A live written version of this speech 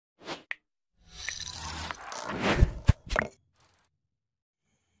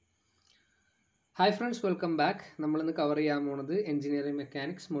Hi friends, welcome back. നമ്മൾ ഇന്ന് cover ചെയ്യാൻ പോകുന്നത് എഞ്ചിനീയറിംഗ്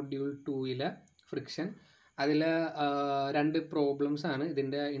മെക്കാനിക്സ് മൊഡ്യൂൾ 2 ഫ്രിക്ഷൻ. അതിൽ രണ്ട് പ്രോബ്ലംസ് ആണ്.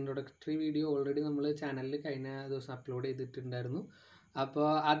 ഇതിൻ്റെ ഇൻട്രൊഡക്ടറി വീഡിയോ ഓൾറെഡി നമ്മൾ ചാനലിൽ കഴിഞ്ഞ ദിവസം അപ്ലോഡ് ചെയ്തിട്ടുണ്ടായിരുന്നു. അപ്പോൾ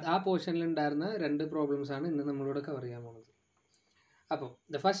ആ പോർഷനിൽ ഉണ്ടായിരുന്ന രണ്ട് പ്രോബ്ലംസ് ആണ് ഇന്ന് നമ്മളിവിടെ കവർ ചെയ്യാൻ പോകുന്നത്. അപ്പോൾ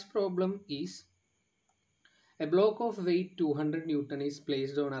the first problem is A block of weight 200 Newton is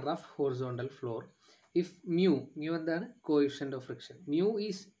placed on A rough horizontal floor. If mu എന്താണ് coefficient of friction, mu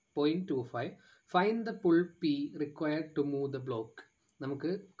is 0.25. Find the pull P required to move the block. നമുക്ക്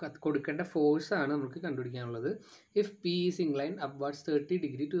കൊടുക്കേണ്ട force ആണ് നമുക്ക് കണ്ടുപിടിക്കാനുള്ളത്. If P is inclined upwards 30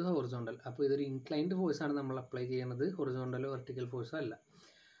 degree to the horizontal. അപ്പോൾ ഇതൊരു inclined force ആണ് നമ്മൾ apply ചെയ്യുന്നത്, ഹൊറിസോണ്ടലോ വെർട്ടിക്കൽ ഫോഴ്സോ അല്ല.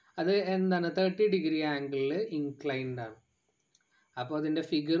 അത് എന്താണ്, 30 degree ആംഗിളിൽ ഇൻക്ലൈൻഡ് ആണ്. അപ്പോൾ അതിൻ്റെ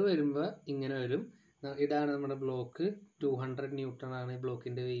ഫിഗർ വരുമ്പോൾ ഇങ്ങനെ വരും. ഇതാണ് നമ്മുടെ ബ്ലോക്ക്, 200 Newton ആണ്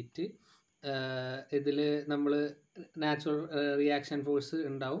ബ്ലോക്കിൻ്റെ വെയിറ്റ്. ഇതിൽ നമ്മൾ നാച്ചുറൽ റിയാക്ഷൻ ഫോഴ്സ്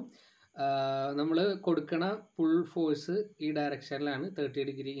ഉണ്ടാവും. നമ്മൾ കൊടുക്കണ പുൾ ഫോഴ്സ് ഈ ഡയറക്ഷനിലാണ്, 30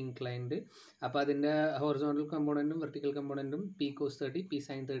 degree ഇൻക്ലൈൻഡ്. അപ്പോൾ അതിൻ്റെ horizontal കമ്പോണൻറ്റും vertical കമ്പോണൻറ്റും P cos 30 P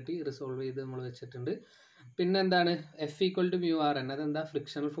sine 30 resolve ചെയ്ത് നമ്മൾ വെച്ചിട്ടുണ്ട്. പിന്നെ എന്താണ്, F equal to mu R N, അതെന്താ,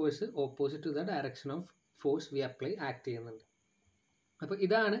 frictional force opposite to the direction of force V apply act ചെയ്യുന്നുണ്ട്. അപ്പോൾ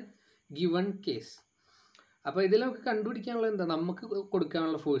ഇതാണ് ഗിവൺ കേസ്. അപ്പോൾ ഇതിൽ നമുക്ക് കണ്ടുപിടിക്കാനുള്ളത് എന്താ, നമുക്ക്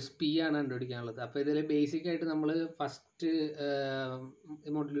കൊടുക്കാനുള്ള ഫോഴ്സ് പി ആണ് കണ്ടുപിടിക്കാനുള്ളത്. അപ്പോൾ ഇതിൽ ബേസിക് ആയിട്ട് നമ്മൾ ഫസ്റ്റ്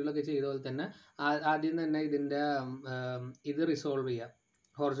മൊഡ്യൂളൊക്കെ ചെയ്ത പോലെ തന്നെ ആദ്യം തന്നെ ഇതിൻ്റെ ഇത് റിസോൾവ് ചെയ്യുക.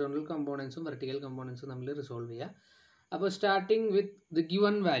 ഹൊറിസോണ്ടൽ കമ്പോണൻസും വെർട്ടിക്കൽ കമ്പോണൻസും നമ്മൾ റിസോൾവ് ചെയ്യുക. അപ്പോൾ starting with the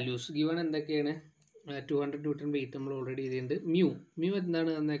given values. Given എന്തൊക്കെയാണ്, 200 Newton വെയിറ്റ് നമ്മൾ ഓൾറെഡി ചെയ്തിട്ടുണ്ട്. മ്യൂ എന്താണ്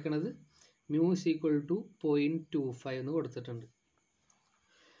തന്നേക്കണത്, മ്യൂ ഇസ് ഈക്വൽ ടു 0.25 എന്ന് കൊടുത്തിട്ടുണ്ട്.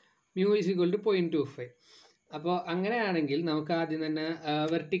 Mu is equal to 0.25. അപ്പോൾ അങ്ങനെയാണെങ്കിൽ നമുക്ക് ആദ്യം തന്നെ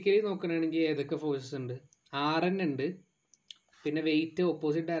വെർട്ടിക്കലി നോക്കുകയാണെങ്കിൽ ഏതൊക്കെ ഫോഴ്സസ് ഉണ്ട്, RN ഉണ്ട്, പിന്നെ വെയിറ്റ്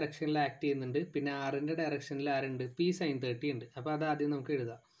ഓപ്പോസിറ്റ് ഡയറക്ഷനിൽ ആക്ട് ചെയ്യുന്നുണ്ട്, പിന്നെ Rൻ്റെ ഡയറക്ഷനിൽ ആരുണ്ട്, പി സൈൻ 30 ഉണ്ട്. അപ്പോൾ അത് ആദ്യം നമുക്ക്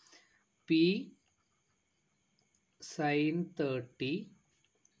എഴുതാം, പി സൈൻ 30,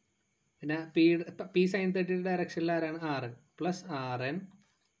 പിന്നെ പി സൈൻ 30 ഡയറക്ഷനിൽ ആരാണ്, RN plus RN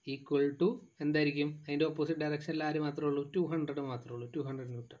equal to എന്തായിരിക്കും, അതിൻ്റെ ഓപ്പോസിറ്റ് ഡയറക്ഷനിൽ ആര് മാത്രമേ ഉള്ളൂ, 200 മാത്രമേ ഉള്ളൂ, 200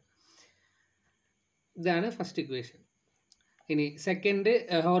 Newton. ഇതാണ് ഫസ്റ്റ് ഇക്വേഷൻ. ഇനി സെക്കൻഡ്,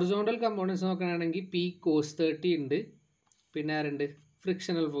 ഹൊറിസോണ്ടൽ കമ്പോണൻസ് നോക്കുകയാണെങ്കിൽ പി കോസ് 30 ഉണ്ട്, പിന്നെ ആരുണ്ട്,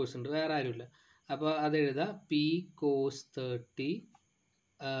 ഫ്രിക്ഷണൽ ഫോഴ്സ് ഉണ്ട്, വേറെ ആരുമില്ല. അപ്പോൾ അത് എഴുതാം, P cos 30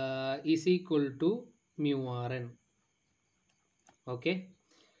 is equal to mu R N. Okay,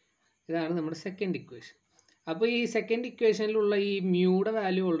 ഇതാണ് നമ്മുടെ സെക്കൻഡ് ഇക്വേഷൻ. അപ്പോൾ ഈ സെക്കൻഡ് ഇക്വേഷനിലുള്ള ഈ മ്യൂയുടെ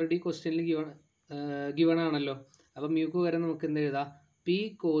വാല്യൂ ഓൾറെഡി ക്വസ്റ്റ്യനിൽ ഗിവൺ ആണല്ലോ. അപ്പോൾ മ്യൂക്ക് വരെ നമുക്ക് എന്ത് എഴുതാം, P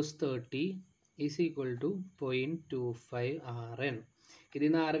cos 30 is equal to 0.25 RN. ഇതിൽ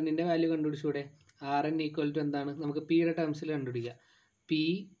നിന്ന് RNൻ്റെ വാല്യൂ കണ്ടുപിടിച്ചൂടെ, RN ഈക്വൽ ടു എന്താണ്, നമുക്ക് പിയുടെ ടേംസിൽ കണ്ടുപിടിക്കുക, പി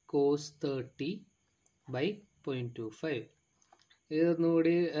കോസ് 30 ബൈ 0.25.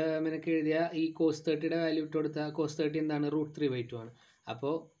 ഇതൊന്നുകൂടി നിനക്ക് എഴുതിയ ഈ കോസ് 30യുടെ വാല്യൂ ഇട്ട് കൊടുത്താൽ കോസ് 30 എന്താണ്, √3/2 ആണ്.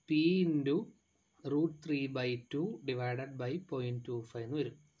 അപ്പോൾ പി ഇൻറ്റു √3/2 ഡിവൈഡഡ് ബൈ 0.25 എന്ന്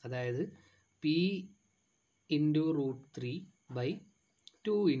വരും. അതായത് പി ഇൻറ്റു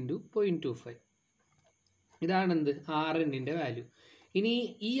 √3/2 ഇൻറ്റു 0.25. ഇതാണെന്ത്, RNൻ്റെ വാല്യൂ. ഇനി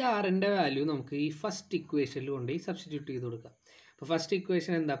ഈ RNൻ്റെ വാല്യൂ നമുക്ക് ഈ ഫസ്റ്റ് ഇക്വേഷനിൽ കൊണ്ട് സബ്സ്റ്റിറ്റ്യൂട്ട് ചെയ്ത് കൊടുക്കാം. അപ്പോൾ ഫസ്റ്റ്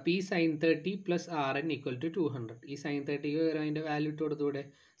ഇക്വേഷൻ എന്താ, P sine 30 plus RN equal to 200. ഈ സൈൻ 30 വരെ അതിൻ്റെ വാല്യൂ ഇട്ട് കൊടുത്തൂടെ,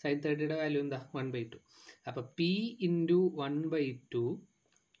 സൈൻ 30യുടെ വാല്യൂ എന്താ, 1/2. അപ്പോൾ പി ഇൻറ്റു 1/2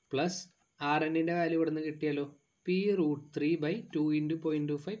 പ്ലസ് RNൻ്റെ വാല്യൂ ഇവിടെ നിന്ന് കിട്ടിയാലോ, പി √3/2 ഇൻറ്റു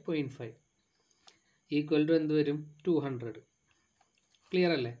 0.25 0.5 ഈക്വൽ ടു എന്ത് വരും, 200.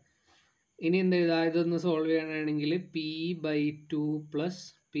 ക്ലിയർ അല്ലേ? ഇനി എന്ത് ചെയ്താ, ഇതൊന്ന് സോൾവ് ചെയ്യാനാണെങ്കിൽ p/2 plus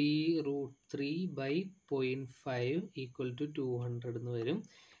P √3/0.5 equal to 200 എന്ന് വരും.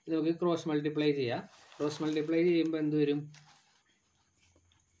 ഇത് നമുക്ക് ക്രോസ് മൾട്ടിപ്ലൈ ചെയ്യാം. ക്രോസ് മൾട്ടിപ്ലൈ ചെയ്യുമ്പോൾ എന്ത് വരും,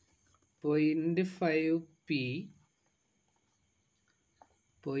 0.5p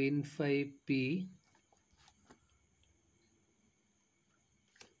 0.5p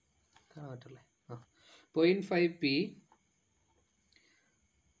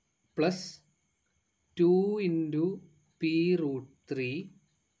plus 2 into P √3.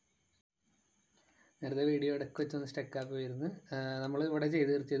 നേരത്തെ വീഡിയോ ഇടയ്ക്ക് വെച്ചൊന്ന് സ്റ്റക്കാക്കി വരുന്നു. നമ്മൾ ഇവിടെ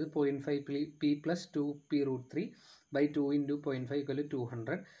ചെയ്ത് തീർച്ചത് 0.5p plus 2p √3/2 into 0.5 equal to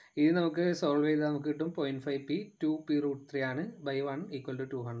 200. ഇത് നമുക്ക് സോൾവ് ചെയ്താൽ നമുക്ക് കിട്ടും 0.5p 2p √3 ആണ് by 1 equal to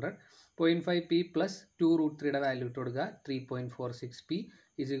 200. 0.5p plus 2 √3യുടെ value ഇട്ട് കൊടുക്കുക, 3.46p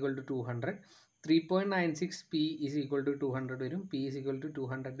is equal to 200. 3.96p is equal to 200 വരും. p is equal to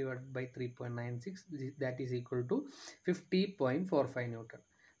 200 divided by 3.96, that is equal to 50.45 Newton.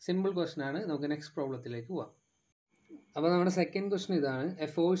 Simple question ആണ്. നമുക്ക് നെക്സ്റ്റ് പ്രോബ്ലത്തിലേക്ക് പോവാം. അപ്പോൾ നമ്മുടെ സെക്കൻഡ് ക്വസ്റ്റൻ ഇതാണ്. A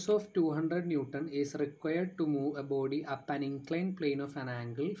force of 200 Newton is required to move A body up an incline plain of an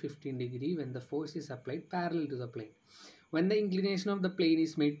angle 15 degree when the force is applied parallel to the plane. When the inclination of the plane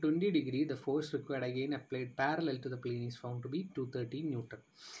is made 20 degree, the force required again applied parallel to the plane is found to be 230 Newton.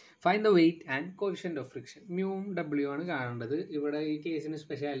 Find the weight and coefficient of friction. മ്യൂവും W ആണ് കാണേണ്ടത്. ഇവിടെ ഈ കേസിന്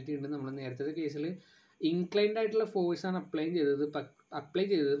speciality ഉണ്ട്. നമ്മൾ നേരത്തെ കേസിൽ inclined ആയിട്ടുള്ള ഫോഴ്സ് ആണ് അപ്ലൈ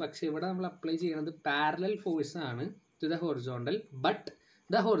ചെയ്തത്. പക്ഷേ ഇവിടെ നമ്മൾ അപ്ലൈ ചെയ്യുന്നത് പാരലൽ ഫോഴ്സ് ആണ് to the horizontal, but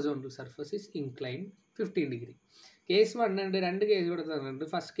the horizontal surface is inclined 15 degree. Case 1 ഉണ്ട്, 2 കേസ് ഇവിടെ തന്നിട്ടുണ്ട്.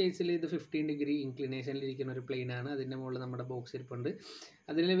 ഫസ്റ്റ് കേസിൽ ഇത് 15 ഡിഗ്രി ഇൻക്ലിനേഷനിൽ ഇരിക്കുന്ന ഒരു പ്ലെയിൻ ആണ്. അതിൻ്റെ മുകളിൽ നമ്മുടെ ബോക്സ് ഇരിപ്പുണ്ട്.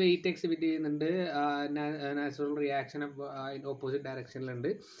 അതിൽ വെയിറ്റ് എക്സിബിറ്റ് ചെയ്യുന്നുണ്ട്. Natural reaction opposite ഡയറക്ഷനിലുണ്ട്.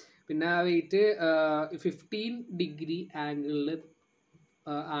 പിന്നെ ആ വെയിറ്റ് 15 ഡിഗ്രി ആംഗിളിൽ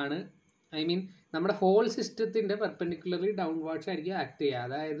ആണ്. ഐ മീൻ നമ്മുടെ ഹോൾ സിസ്റ്റത്തിൻ്റെ പെർപെൻഡിക്കുലർലി ഡൗൺവാർഡ്സ് ആയിരിക്കും ആക്ട് ചെയ്യുക.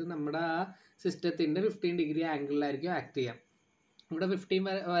 അതായത് നമ്മുടെ ആ സിസ്റ്റത്തിൻ്റെ 15 ഡിഗ്രി ആംഗിളിലായിരിക്കും ആക്ട് ചെയ്യുക. ഇവിടെ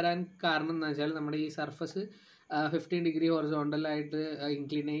 15 വരാൻ കാരണം എന്താ വെച്ചാൽ നമ്മുടെ ഈ സർഫസ് 15 ഡിഗ്രി ഹൊറിസോണ്ടലായിട്ട്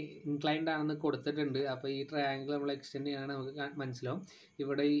ഇൻക്ലൈൻഡ് ആണെന്ന് കൊടുത്തിട്ടുണ്ട്. അപ്പോൾ ഈ ട്രയാങ്കിൾ നമ്മൾ എക്സ്റ്റെൻഡ് ചെയ്യുകയാണെങ്കിൽ നമുക്ക് മനസ്സിലാവും.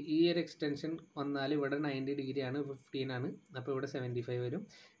 ഇവിടെ ഈ ഒരു എക്സ്റ്റൻഷൻ വന്നാൽ ഇവിടെ 90 ഡിഗ്രി ആണ്, 15 ആണ്. അപ്പോൾ ഇവിടെ 75 വരും.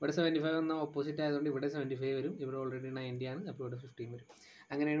 ഇവിടെ 75 വന്നാൽ ഓപ്പോസിറ്റ് ആയതുകൊണ്ട് ഇവിടെ 75 വരും. ഇവിടെ ഓൾറെഡി 90 ആണ്, അപ്പോൾ ഇവിടെ 15 വരും.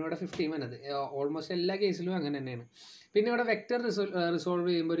 അങ്ങനെയാണ് ഇവിടെ 15 വന്നത്. ഓൾമോസ്റ്റ് എല്ലാ കേസിലും അങ്ങനെ തന്നെയാണ്. പിന്നെ ഇവിടെ വെക്റ്റർ റിസോൾവ്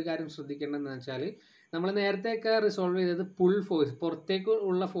ചെയ്യുമ്പോൾ ഒരു കാര്യം ശ്രദ്ധിക്കേണ്ടതെന്ന് വെച്ചാൽ നമ്മൾ നേരത്തെയൊക്കെ റിസോൾവ് ചെയ്തത് പുൾ ഫോഴ്സ്, പുറത്തേക്ക്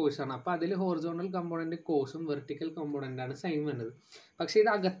ഉള്ള ഫോഴ്സാണ്. അപ്പോൾ അതിൽ ഹോറിസോണ്ടൽ കമ്പോണൻറ്റ് കോസും വെർട്ടിക്കൽ കമ്പോണൻ്റാണ് സൈൻ വരുന്നത്. പക്ഷേ ഇത്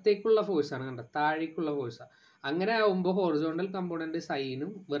അകത്തേക്കുള്ള ഫോഴ്സാണ്, കണ്ടോ, താഴേക്കുള്ള ഫോഴ്സാണ്. അങ്ങനെ ആകുമ്പോൾ horizontal component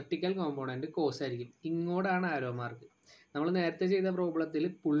സൈനും vertical component cos ആയിരിക്കും. ഇങ്ങോട്ടാണ് ആരോ മാർക്ക്. നമ്മൾ നേരത്തെ ചെയ്ത പ്രോബ്ലത്തിൽ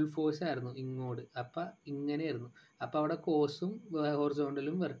പുൾ ഫോഴ്സ് ആയിരുന്നു ഇങ്ങോട്ട്, അപ്പം ഇങ്ങനെയായിരുന്നു. അപ്പോൾ അവിടെ കോസും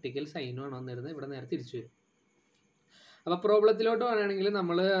ഹോറിസോണ്ടലും വെർട്ടിക്കൽ സൈനും ആണ് വന്നിരുന്നത്. ഇവിടെ നേരെ തിരിച്ചു വരും. അപ്പോൾ പ്രോബ്ലത്തിലോട്ട് പറയുകയാണെങ്കിൽ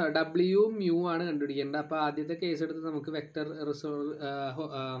നമ്മൾ ഡബ്ല്യു മ്യൂ ആണ് കണ്ടുപിടിക്കേണ്ടത്. അപ്പോൾ ആദ്യത്തെ കേസ് എടുത്ത് നമുക്ക് വെക്റ്റർ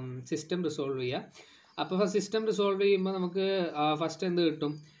സിസ്റ്റം റിസോൾവ് ചെയ്യാം. അപ്പോൾ സിസ്റ്റം റിസോൾവ് ചെയ്യുമ്പോൾ നമുക്ക് ഫസ്റ്റ് എന്ത്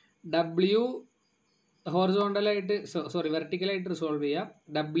കിട്ടും? ഡബ്ല്യു ഹോറിസോണ്ടലായിട്ട് വെർട്ടിക്കലായിട്ട് റിസോൾവ് ചെയ്യാം.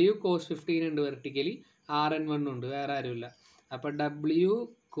 ഡബ്ല്യു കോസ് 15 ഉണ്ട് വെർട്ടിക്കലി, RN1 ഉണ്ട്, വേറെ ആരുമില്ല. അപ്പോൾ W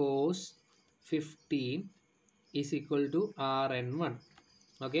cos 15 is equal to RN1.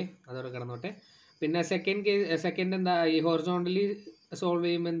 Okay, അതോടെ കിടന്നോട്ടെ. പിന്നെ സെക്കൻഡ് എന്താ, ഈ ഹോറിസോണ്ടലി സോൾവ്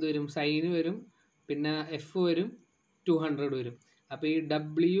ചെയ്യുമ്പോൾ എന്ത് വരും? സൈന് വരും, പിന്നെ എഫ് വരും, 200 വരും. അപ്പോൾ ഈ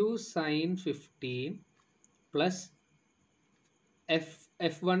ഡബ്ല്യു സൈൻ 15 പ്ലസ്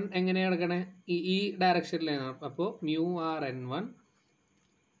F1 എങ്ങനെയാണ് കിടക്കണേ? ഈ ഡയറക്ഷനിലാണ്. അപ്പോൾ മ്യൂ RN1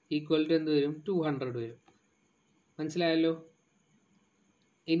 ഈക്വൽ ടു എന്ത് വരും? 200 വരും. മനസ്സിലായല്ലോ?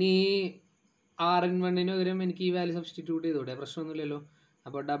 ഇനി RN1 പകരം എനിക്ക് ഈ വാല്യൂ സബ്സ്റ്റിറ്റ്യൂട്ട് ചെയ്തോടെ, പ്രശ്നമൊന്നുമില്ലല്ലോ.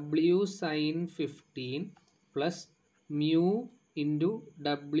 അപ്പോൾ W sign 15 plus mu into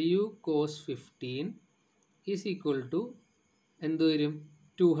W cos 15 is equal to എന്ത് വരും?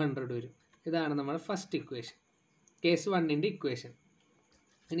 200 വരും. ഇതാണ് നമ്മുടെ ഫസ്റ്റ് ഇക്വേഷൻ, കേസ് 1ൻ്റെ ഇക്വേഷൻ.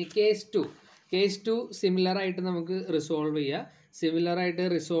 ഇനി കേസ് ടു സിമിലറായിട്ട് നമുക്ക് റിസോൾവ് ചെയ്യാം. സിമിലറായിട്ട്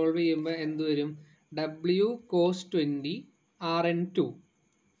റിസോൾവ് ചെയ്യുമ്പോൾ എന്ത് വരും? W cos 20 RN2.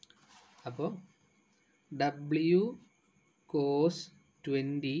 അപ്പോൾ W cos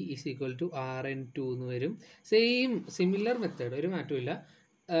 20 is equal to RN2 എന്ന് വരും. സിമിലർ മെത്തേഡ്, ഒരു മാറ്റമില്ല.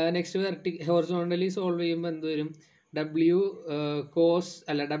 നെക്സ്റ്റ് ഹോറിസോണ്ടലി സോൾവ് ചെയ്യുമ്പോൾ എന്ത് വരും? W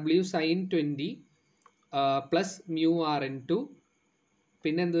sign 20 plus mu RN2.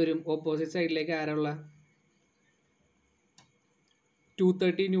 പിന്നെ എന്ത് വരും? ഓപ്പോസിറ്റ് സൈഡിലേക്ക് ആരുള്ള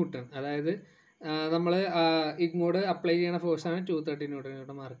 230 ന്യൂട്ടൺ. അതായത് നമ്മൾ ഇങ്ങോട്ട് അപ്ലൈ ചെയ്യുന്ന ഫോഴ്സാണ് 230 ന്യൂട്ടൺ.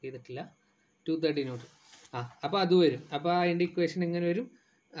 ഇവിടെ മാർക്ക് ചെയ്തിട്ടില്ല, 230 ന്യൂട്ടൺ. അപ്പോൾ അത് വരും. അപ്പോൾ അതിൻ്റെ ഇക്വേഷൻ എങ്ങനെ വരും?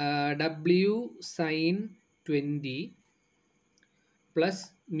 W sign 20 plus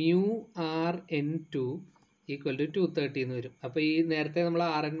mu RN2 equal to 230 എന്ന് വരും. അപ്പോൾ ഈ നേരത്തെ നമ്മൾ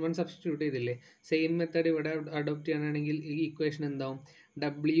RN1 സബ്സ്റ്റിറ്റ്യൂട്ട് ചെയ്തില്ലേ, സെയിം മെത്തേഡ് ഇവിടെ അഡോപ്റ്റ് ചെയ്യാനാണെങ്കിൽ ഈ ഇക്വേഷൻ എന്താവും?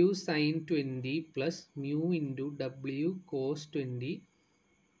 W sign 20 plus mu into W cos 20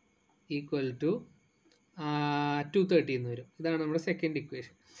 equal to 230 എന്ന് വരും. ഇതാണ് നമ്മുടെ സെക്കൻഡ്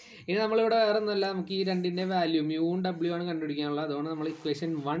ഇക്വേഷൻ. ഇനി നമ്മളിവിടെ വേറെ ഒന്നുമല്ല, നമുക്ക് ഈ രണ്ടിൻ്റെ വാല്യൂ മ്യൂവും ഡബ്ല്യു ആണ് കണ്ടുപിടിക്കാനുള്ളത്. അതുകൊണ്ട് നമ്മൾ ഇക്വേഷൻ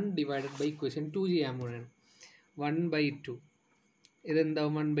 1 ഡിവൈഡഡ് ബൈ ഇക്വേഷൻ 2 ചെയ്യാൻ പോവുകയാണ്. 1/2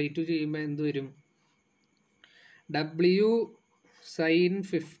 ഇതെന്താവും? 1/2 ചെയ്യുമ്പോൾ എന്ത് വരും? W sign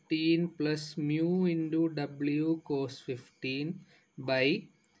 15 plus mu into W cos 15 by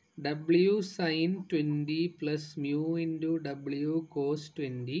W sign 20 plus mu into W cos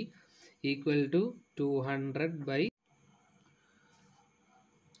 20 equal to 200 by,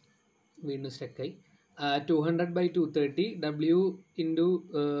 വീണ്ടും സ്റ്റക്കായി, 200 ബൈ 230. ഡബ്ല്യു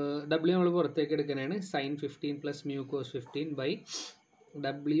നമ്മൾ പുറത്തേക്ക് എടുക്കാനാണ്. Sign 15 plus mu cos 15 by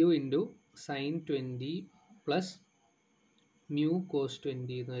W into sine 20 plus mu cos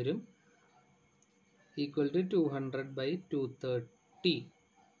 20 എന്ന് വരും equal to 200/230.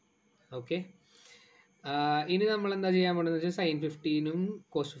 Okay, ഇനി നമ്മൾ എന്താ ചെയ്യാൻ പോകുന്നത് വെച്ചാൽ sin 15-ഉം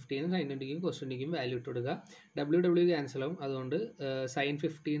cos 15-ഉം sin 20-ക്കും cos 20-ക്കും value ഇട്ട് കൊടുക്കുക. W ക്യാൻസൽ ആവും. അതുകൊണ്ട് sin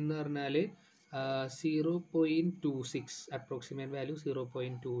 15 എന്ന് പറഞ്ഞാൽ 0.26 approximate value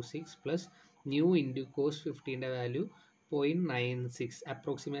 0.26 plus new into cos 15-ൻ്റെ value 0.96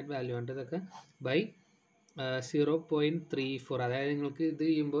 approximate value ആണ് ഇതൊക്കെ ബൈ 0.34. അതായത് നിങ്ങൾക്ക് ഇത്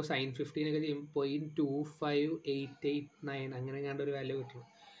ചെയ്യുമ്പോൾ sin 15 ഒക്കെ ചെയ്യുമ്പോൾ 0.25889 അങ്ങനെ കണ്ട ഒരു വാല്യൂ കിട്ടും.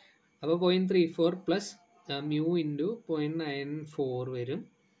 അപ്പോൾ 0.34 പ്ലസ് മ്യൂ ഇൻറ്റു 0.94 വരും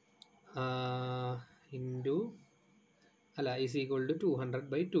into is equal to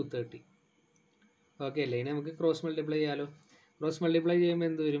 200/230. Okay അല്ലേ? ഇനി നമുക്ക് ക്രോസ് മൾട്ടിപ്ലൈ ചെയ്യാമല്ലോ. ക്രോസ് മൾട്ടിപ്ലൈ ചെയ്യുമ്പോൾ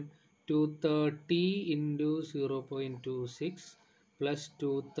എന്ത് വരും? 230 into 0.26 plus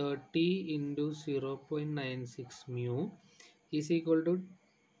 230 into 0.96 mu is equal to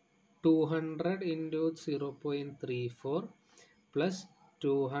 200 into 0.34 plus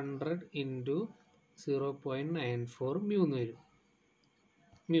 200 into 0.94 mu എന്ന് വരും.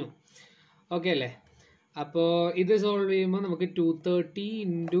 മ്യൂ ഓക്കെ അല്ലേ? അപ്പോൾ ഇത് സോൾവ് ചെയ്യുമ്പോൾ നമുക്ക് 230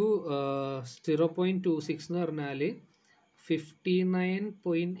 ഇൻറ്റു 0.26 എന്ന് പറഞ്ഞാൽ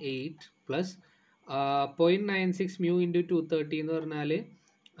 59.8 പ്ലസ് 0.96 മ്യൂ ഇൻറ്റു 230 എന്ന് പറഞ്ഞാൽ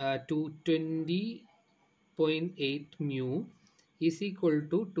 220.8 mu is equal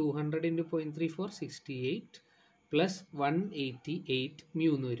to 200 into 0.34 68 plus 188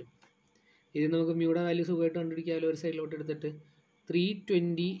 mu എന്ന് വരും. ഇത് നമുക്ക് മ്യൂയുടെ വാല്യൂ സുഖമായിട്ട് കണ്ടുപിടിക്കാമല്ലോ. ഒരു സൈഡിലോട്ട് എടുത്തിട്ട്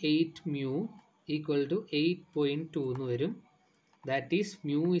 328 മ്യൂ ഈക്വൽ ടു 8.2 എന്ന് വരും. That is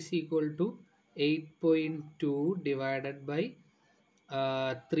mu is equal to 8.2 divided by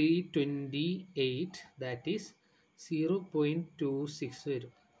 328 that is 0.26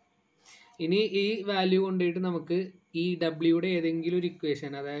 വരും. ഇനി ഈ വാല്യൂ കൊണ്ടുപോയിട്ട് നമുക്ക് ഈ ഡബ്ല്യൂയുടെ ഏതെങ്കിലും ഒരു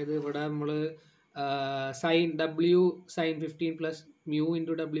ഇക്വേഷൻ, അതായത് ഇവിടെ നമ്മൾ sin 15 plus mu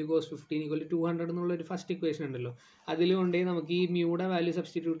into W cos 15 equal to 200 എന്നുള്ളൊരു ഫസ്റ്റ് ഇക്വേഷൻ ഉണ്ടല്ലോ, അതിൽ കൊണ്ടുപോയി നമുക്ക് ഈ മ്യൂയുടെ വാല്യൂ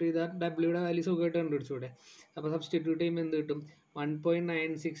സബ്സ്റ്റിറ്റ്യൂട്ട് ചെയ്താൽ ഡബ്ല്യൂയുടെ വാല്യൂ സുഖമായിട്ട് കണ്ടുപിടിച്ചൂടെ? അപ്പോൾ സബ്സ്റ്റിറ്റ്യൂട്ട് ചെയ്യുമ്പോൾ എന്ത് കിട്ടും?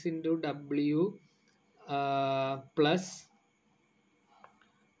 1.96 into W plus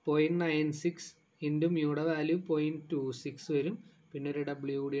 0.96 into മ്യൂയുടെ value 0.26 വരും. പിന്നെ ഒരു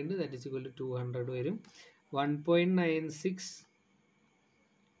ഡബ്ല്യു കൂടി ഉണ്ട്, ദാറ്റ് ഈസ് ഈക്വൽ ടു 200 വരും. 1.96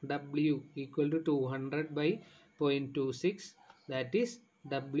 W equal to 200 by 0.26, that is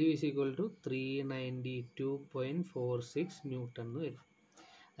W is equal to 392.46 Newton.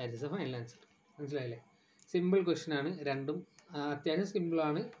 That is the final answer. മനസ്സിലായില്ലേ? സിമ്പിൾ ക്വസ്റ്റ്യൻ ആണ്. രണ്ടും അത്യാവശ്യം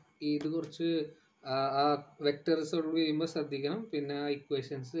സിമ്പിളാണ്. ഇത് കുറച്ച് വെക്ടർ സോൾവ് ചെയ്യുമ്പോൾ ശ്രദ്ധിക്കണം. പിന്നെ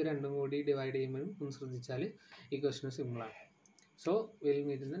ഇക്വേഷൻസ് രണ്ടും കൂടി ഡിവൈഡ് ചെയ്യുമ്പോഴും ഒന്ന് ശ്രദ്ധിച്ചാൽ ഈ ക്വസ്റ്റ്യൻ സിമ്പിളാണ്. So will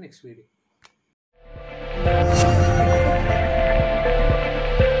meet in the next video.